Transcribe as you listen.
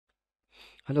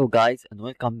Hello guys and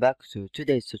welcome back to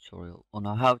today's tutorial on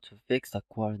how to fix the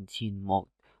quarantine mode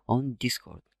on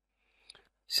Discord.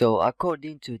 So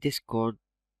according to Discord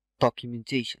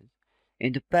documentation,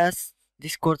 in the past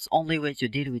Discord's only way to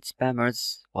deal with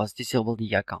spammers was disable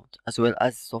the account, as well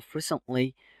as of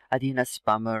recently adding a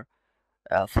spammer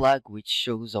flag which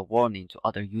shows a warning to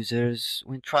other users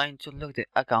when trying to look the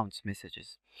account's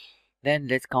messages. Then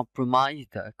let's compromise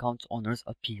the account owner's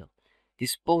appeal.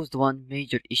 This posed one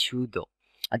major issue though.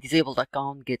 A disabled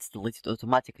account gets deleted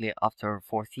automatically after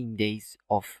 14 days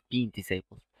of being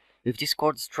disabled. If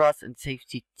Discord's trust and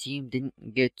safety team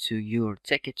didn't get to your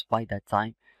ticket by that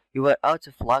time, you were out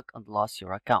of luck and lost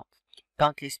your account.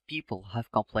 Countless people have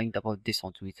complained about this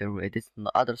on Twitter, Reddit, and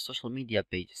other social media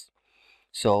pages.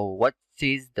 So what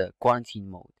is the quarantine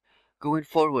mode? Going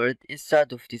forward,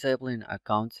 instead of disabling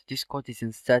accounts, Discord is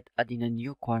instead adding a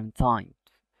new quarantine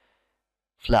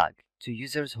flag to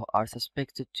users who are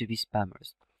suspected to be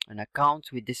spammers. An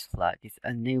account with this flag is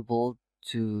enabled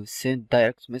to send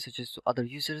direct messages to other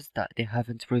users that they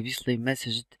haven't previously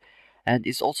messaged, and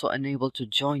is also enabled to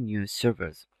join new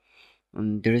servers.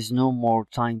 And there is no more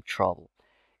time travel.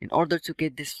 In order to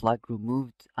get this flag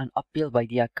removed, an appeal by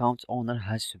the account owner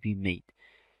has to be made,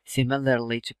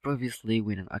 similarly to previously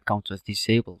when an account was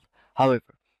disabled.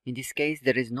 However, in this case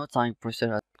there is no time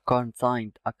pressure as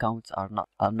quarantined accounts are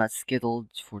not scheduled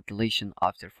for deletion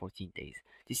after 14 days.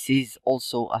 This is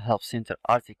also a help center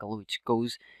article which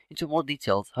goes into more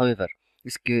details, however,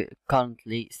 is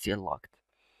currently still locked.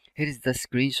 Here is the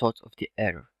screenshot of the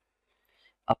error.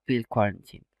 Appeal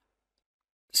quarantine.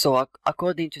 So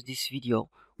according to this video,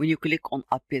 when you click on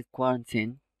appeal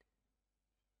quarantine,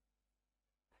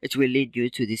 it will lead you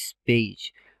to this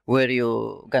page where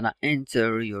you're gonna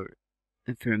enter your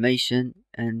information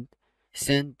and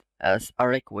send us a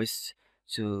request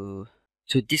to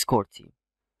Discord team.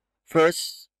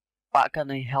 First, what can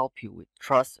I help you with?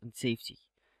 Trust and safety.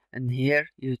 And here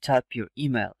you type your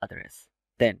email address.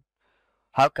 Then,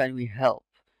 how can we help?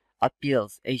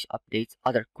 Appeals, age updates,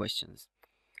 other questions.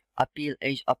 Appeal,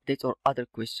 age update or other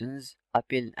questions.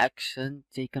 Appeal an action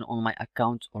taken on my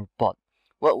account or bot.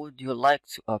 What would you like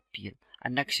to appeal?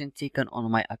 An action taken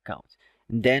on my account.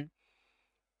 And then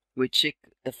we check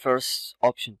the first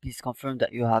option. Please confirm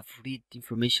that you have read the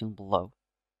information below.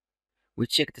 We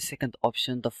check the second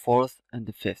option, the fourth and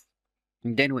the fifth.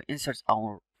 And then we insert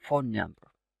our phone number.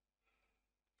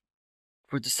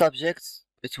 For the subjects,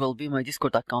 it will be my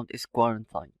Discord account is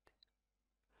quarantined.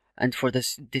 And for the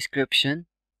description,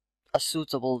 a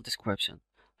suitable description.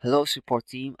 Hello support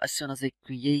team, as soon as I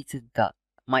created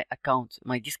my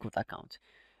Discord account,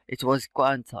 it was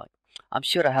quarantined. I'm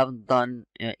sure I haven't done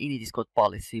any Discord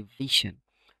policy violation.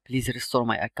 Please restore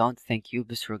my account, thank you,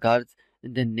 best regards,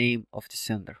 in the name of the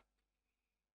sender.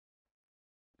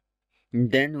 And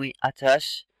then we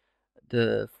attach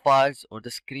the files or the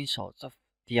screenshots of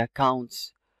the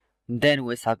accounts, and then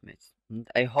we submit. And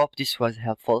I hope this was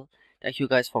helpful. Thank you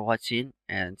guys for watching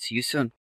and see you soon.